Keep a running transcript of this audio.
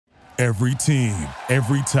Every team,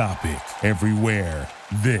 every topic, everywhere.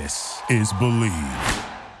 This is Believe.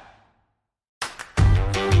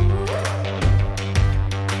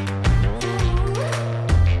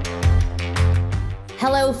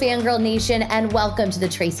 Hello, Fangirl Nation, and welcome to the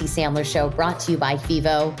Tracy Sandler Show, brought to you by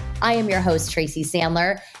FIVO. I am your host, Tracy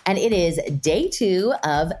Sandler, and it is day 2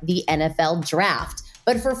 of the NFL Draft.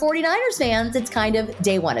 But for 49ers fans, it's kind of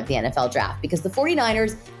day 1 of the NFL Draft because the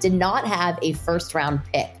 49ers did not have a first-round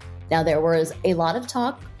pick. Now, there was a lot of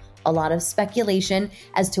talk, a lot of speculation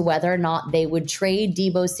as to whether or not they would trade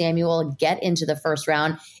Deebo Samuel, get into the first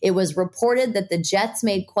round. It was reported that the Jets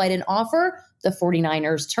made quite an offer. The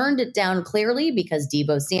 49ers turned it down clearly because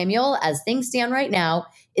Deebo Samuel, as things stand right now,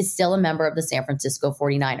 is still a member of the San Francisco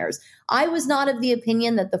 49ers. I was not of the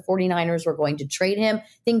opinion that the 49ers were going to trade him. I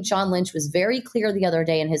think John Lynch was very clear the other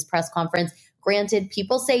day in his press conference. Granted,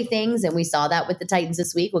 people say things, and we saw that with the Titans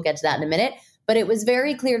this week. We'll get to that in a minute. But it was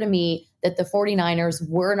very clear to me that the 49ers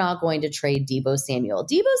were not going to trade Deebo Samuel.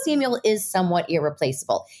 Deebo Samuel is somewhat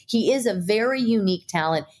irreplaceable. He is a very unique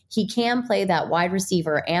talent. He can play that wide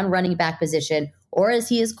receiver and running back position, or as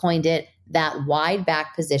he has coined it, that wide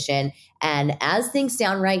back position. And as things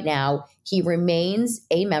stand right now, he remains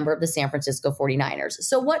a member of the San Francisco 49ers.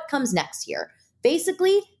 So what comes next here?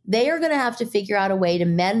 Basically, they are going to have to figure out a way to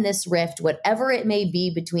mend this rift, whatever it may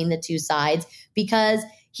be between the two sides, because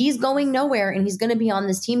he's going nowhere and he's going to be on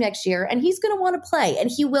this team next year and he's going to want to play and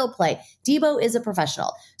he will play. Deebo is a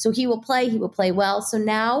professional, so he will play well. So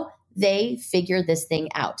now they figure this thing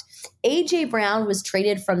out. A.J. Brown was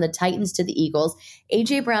traded from the Titans to the Eagles.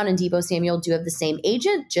 A.J. Brown and Deebo Samuel do have the same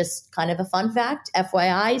agent, just kind of a fun fact,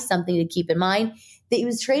 FYI, something to keep in mind, that he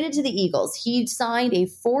was traded to the Eagles. He signed a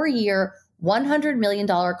 4-year, $100 million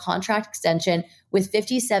contract extension with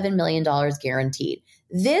 $57 million guaranteed.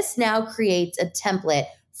 This now creates a template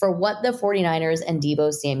for what the 49ers and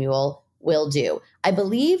Deebo Samuel will do. I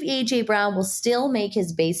believe A.J. Brown will still make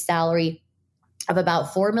his base salary of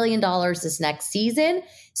about $4 million this next season.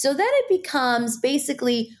 So then it becomes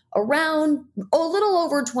basically around a little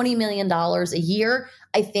over $20 million a year.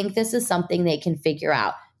 I think this is something they can figure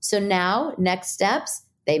out. So now, next steps,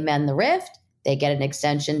 they mend the rift, they get an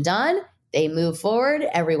extension done, they move forward,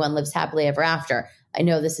 everyone lives happily ever after. I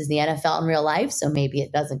know this is the NFL in real life, so maybe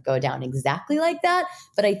it doesn't go down exactly like that,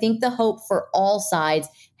 but I think the hope for all sides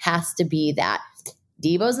has to be that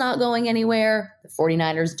Deebo's not going anywhere, the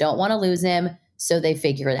 49ers don't want to lose him, so they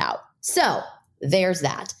figure it out. So there's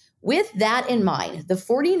that. With that in mind, the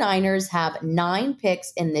 49ers have 9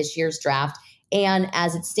 picks in this year's draft, and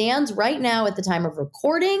as it stands right now at the time of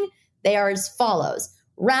recording, they are as follows.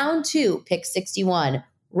 Round 2, pick 61.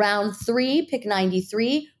 Round 3, pick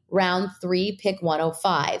 93. Round 3, pick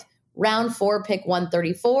 105. Round 4, pick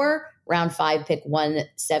 134. Round 5, pick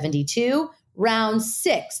 172. Round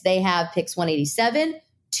 6, they have picks 187,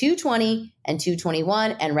 220, and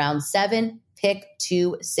 221. And round 7, pick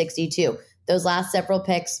 262. Those last several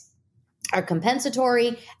picks are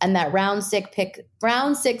compensatory, and that round 6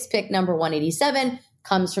 pick number 187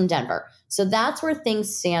 comes from Denver. So that's where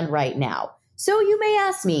things stand right now. So you may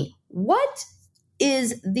ask me, what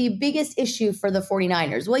is the biggest issue for the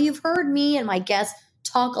 49ers? Well, you've heard me and my guests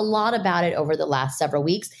talk a lot about it over the last several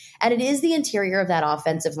weeks, and it is the interior of that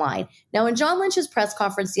offensive line. Now, in John Lynch's press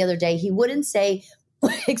conference the other day, he wouldn't say,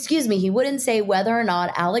 he wouldn't say whether or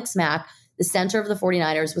not Alex Mack, the center of the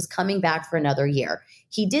 49ers, was coming back for another year.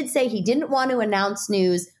 He did say he didn't want to announce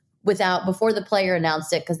news before the player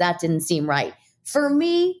announced it because that didn't seem right. For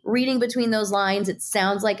me, reading between those lines, it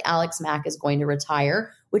sounds like Alex Mack is going to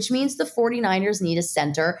retire, which means the 49ers need a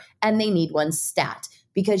center and they need one stat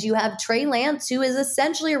because you have Trey Lance, who is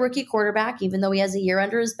essentially a rookie quarterback, even though he has a year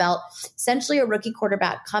under his belt, essentially a rookie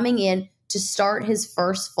quarterback coming in to start his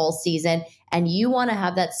first full season, and you want to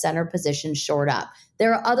have that center position shored up.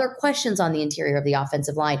 There are other questions on the interior of the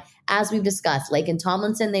offensive line. As we've discussed, Laken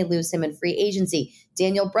Tomlinson, they lose him in free agency.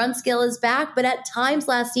 Daniel Brunskill is back, but at times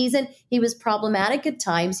last season, he was problematic. At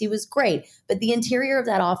times, he was great. But the interior of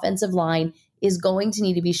that offensive line is going to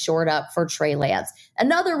need to be shored up for Trey Lance.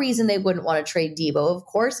 Another reason they wouldn't want to trade Deebo, of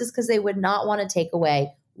course, is because they would not want to take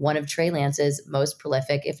away one of Trey Lance's most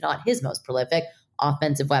prolific, if not his most prolific,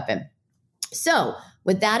 offensive weapon. So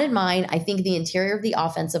with that in mind, I think the interior of the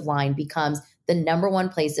offensive line becomes the number one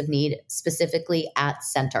place of need, specifically at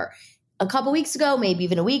center. A couple weeks ago, maybe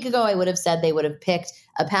even a week ago, I would have said they would have picked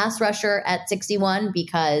a pass rusher at 61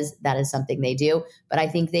 because that is something they do. But I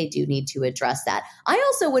think they do need to address that. I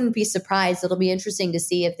also wouldn't be surprised. It'll be interesting to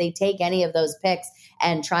see if they take any of those picks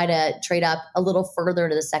and try to trade up a little further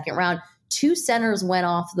to the second round. 2 centers went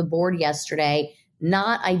off the board yesterday.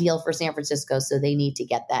 Not ideal for San Francisco, so they need to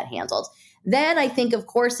get that handled. Then I think, of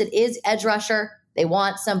course, it is edge rusher. They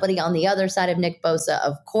want somebody on the other side of Nick Bosa.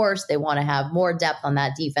 Of course, they want to have more depth on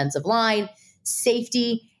that defensive line,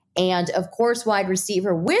 safety, and of course, wide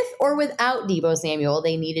receiver. With or without Deebo Samuel,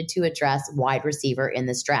 they needed to address wide receiver in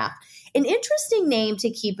this draft. An interesting name to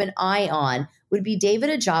keep an eye on would be David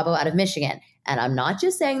Ojabo out of Michigan. And I'm not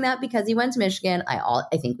just saying that because he went to Michigan. I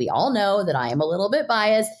think we all know that I am a little bit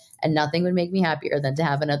biased, and nothing would make me happier than to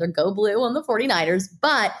have another go blue on the 49ers.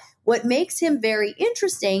 But what makes him very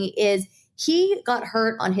interesting is he got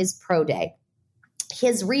hurt on his pro day.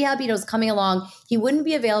 His rehab, is coming along. He wouldn't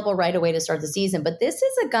be available right away to start the season. But this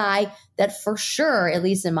is a guy that for sure, at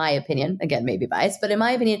least in my opinion, again, maybe biased, but in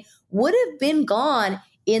my opinion, would have been gone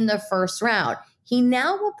in the first round. He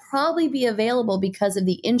now will probably be available because of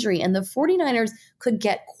the injury, and the 49ers could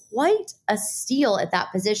get quite a steal at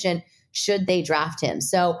that position should they draft him.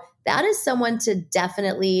 So that is someone to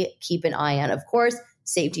definitely keep an eye on. Of course,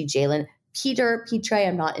 safety Jalen Petre,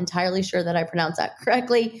 I'm not entirely sure that I pronounced that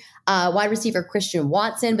correctly. Wide receiver Christian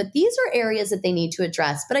Watson, but these are areas that they need to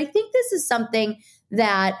address. But I think this is something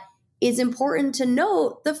that is important to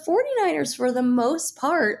note. The 49ers, for the most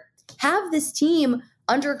part, have this team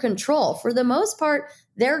under control. For the most part,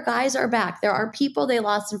 their guys are back. There are people they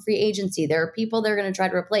lost in free agency. There are people they're going to try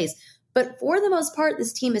to replace. But for the most part,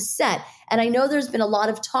 this team is set. And I know there's been a lot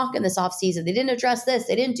of talk in this offseason. They didn't address this.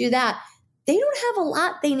 They didn't do that. They don't have a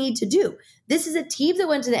lot they need to do. This is a team that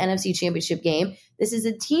went to the NFC Championship game. This is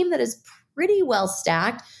a team that is pretty well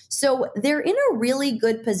stacked. So they're in a really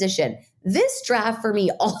good position. This draft for me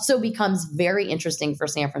also becomes very interesting for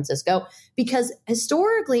San Francisco because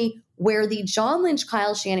historically, where the John Lynch,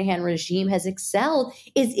 Kyle Shanahan regime has excelled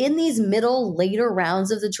is in these middle, later rounds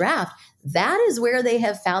of the draft. That is where they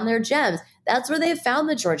have found their gems. That's where they have found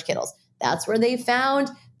the George Kittles. That's where they found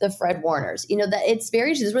the Fred Warners. That it's very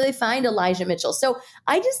interesting. This is where they find Elijah Mitchell. So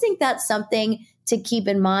I just think that's something to keep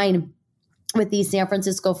in mind with these San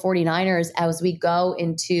Francisco 49ers as we go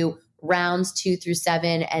into rounds 2 through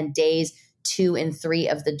 7 and days 2 and 3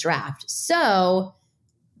 of the draft. So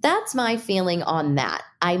that's my feeling on that.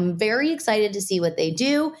 I'm very excited to see what they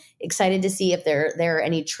do, excited to see if there are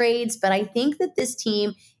any trades, but I think that this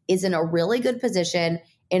team is in a really good position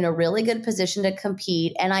to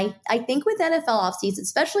compete. And I think with NFL offseason,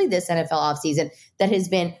 especially this NFL offseason that has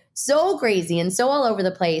been so crazy and so all over the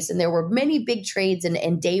place, and there were many big trades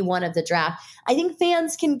in day one of the draft, I think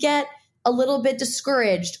fans can get a little bit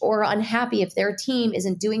discouraged or unhappy if their team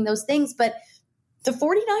isn't doing those things. But the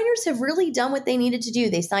 49ers have really done what they needed to do.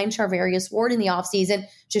 They signed Charvarius Ward in the offseason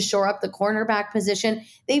to shore up the cornerback position.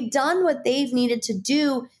 They've done what they've needed to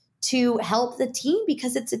do to help the team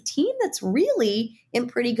because it's a team that's really in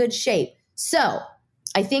pretty good shape. So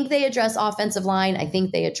I think they address offensive line. I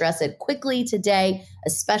think they address it quickly today,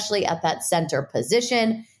 especially at that center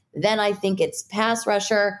position. Then I think it's pass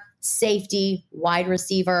rusher, safety, wide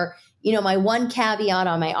receiver. My one caveat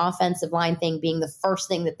on my offensive line thing being the first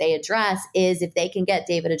thing that they address is if they can get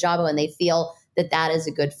David Ojabo and they feel that that is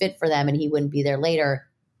a good fit for them and he wouldn't be there later,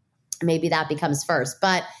 maybe that becomes first.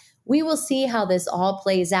 But we will see how this all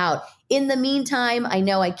plays out. In the meantime, I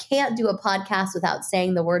know I can't do a podcast without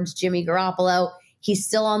saying the words Jimmy Garoppolo. He's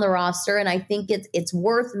still on the roster, and I think it's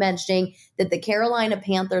worth mentioning that the Carolina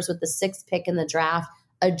Panthers with the 6th pick in the draft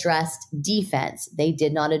addressed defense. They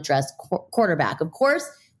did not address quarterback. Of course,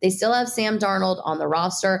 they still have Sam Darnold on the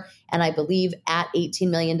roster, and I believe at $18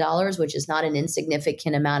 million, which is not an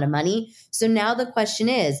insignificant amount of money. So now the question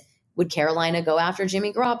is, would Carolina go after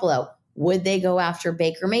Jimmy Garoppolo? Would they go after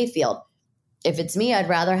Baker Mayfield? If it's me, I'd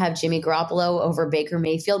rather have Jimmy Garoppolo over Baker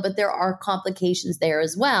Mayfield, but there are complications there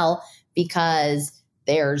as well because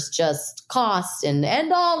there's just cost and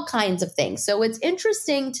all kinds of things. So it's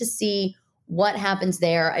interesting to see what happens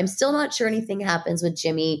there. I'm still not sure anything happens with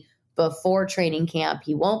Jimmy before training camp.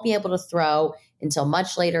 He won't be able to throw until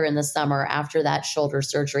much later in the summer after that shoulder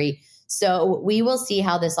surgery. So we will see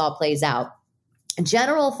how this all plays out.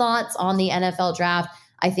 General thoughts on the NFL draft.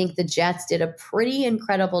 I think the Jets did a pretty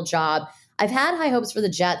incredible job. I've had high hopes for the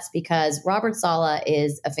Jets because Robert Saleh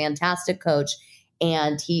is a fantastic coach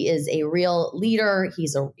and he is a real leader.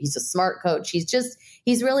 He's a smart coach.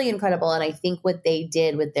 He's really incredible. And I think what they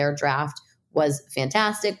did with their draft was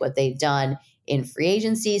fantastic, what they've done in free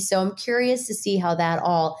agency. So I'm curious to see how that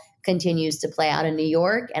all continues to play out in New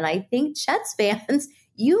York. And I think Jets fans,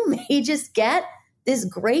 you may just get this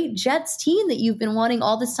great Jets team that you've been wanting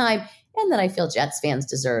all this time and that I feel Jets fans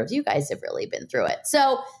deserve. You guys have really been through it.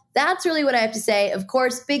 So that's really what I have to say. Of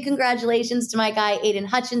course, big congratulations to my guy, Aiden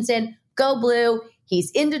Hutchinson. Go Blue. he's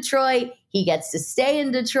in Detroit. He gets to stay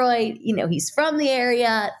in Detroit. You know, he's from the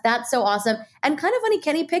area. That's so awesome. And kind of funny,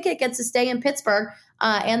 Kenny Pickett gets to stay in Pittsburgh,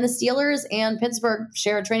 and the Steelers and Pittsburgh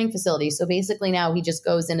share a training facility. So basically now he just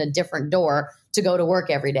goes in a different door to go to work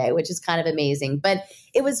every day, which is kind of amazing. But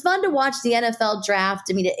it was fun to watch the NFL draft.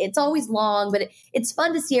 I mean, it's always long, but it's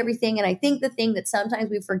fun to see everything. And I think the thing that sometimes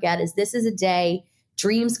we forget is this is a day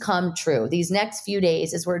dreams come true. These next few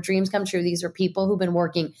days is where dreams come true. These are people who've been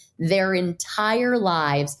working their entire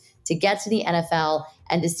lives to get to the NFL,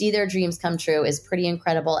 and to see their dreams come true is pretty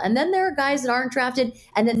incredible. And then there are guys that aren't drafted,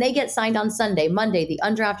 and then they get signed on Sunday, Monday, the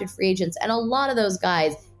undrafted free agents. And a lot of those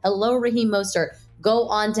guys, hello, Raheem Mostert, go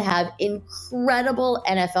on to have incredible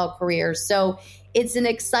NFL careers. So it's an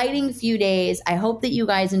exciting few days. I hope that you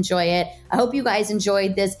guys enjoy it. I hope you guys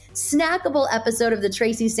enjoyed this snackable episode of the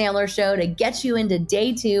Tracy Sandler Show to get you into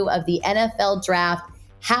day 2 of the NFL draft.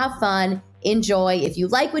 Have fun. Enjoy. If you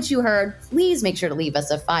like what you heard, please make sure to leave us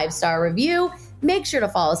a 5-star review. Make sure to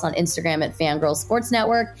follow us on Instagram at Fangirl Sports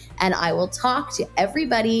Network. And I will talk to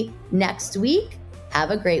everybody next week. Have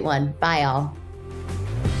a great one. Bye, all.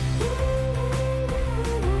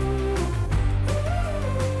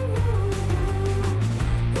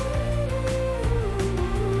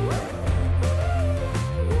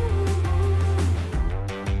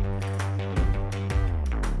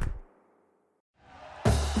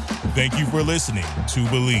 Thank you for listening to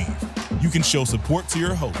Believe. You can show support to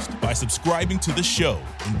your host by subscribing to the show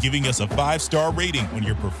and giving us a 5-star rating on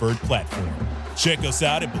your preferred platform. Check us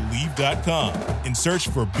out at Believe.com and search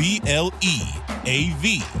for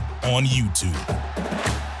BLEAV on YouTube.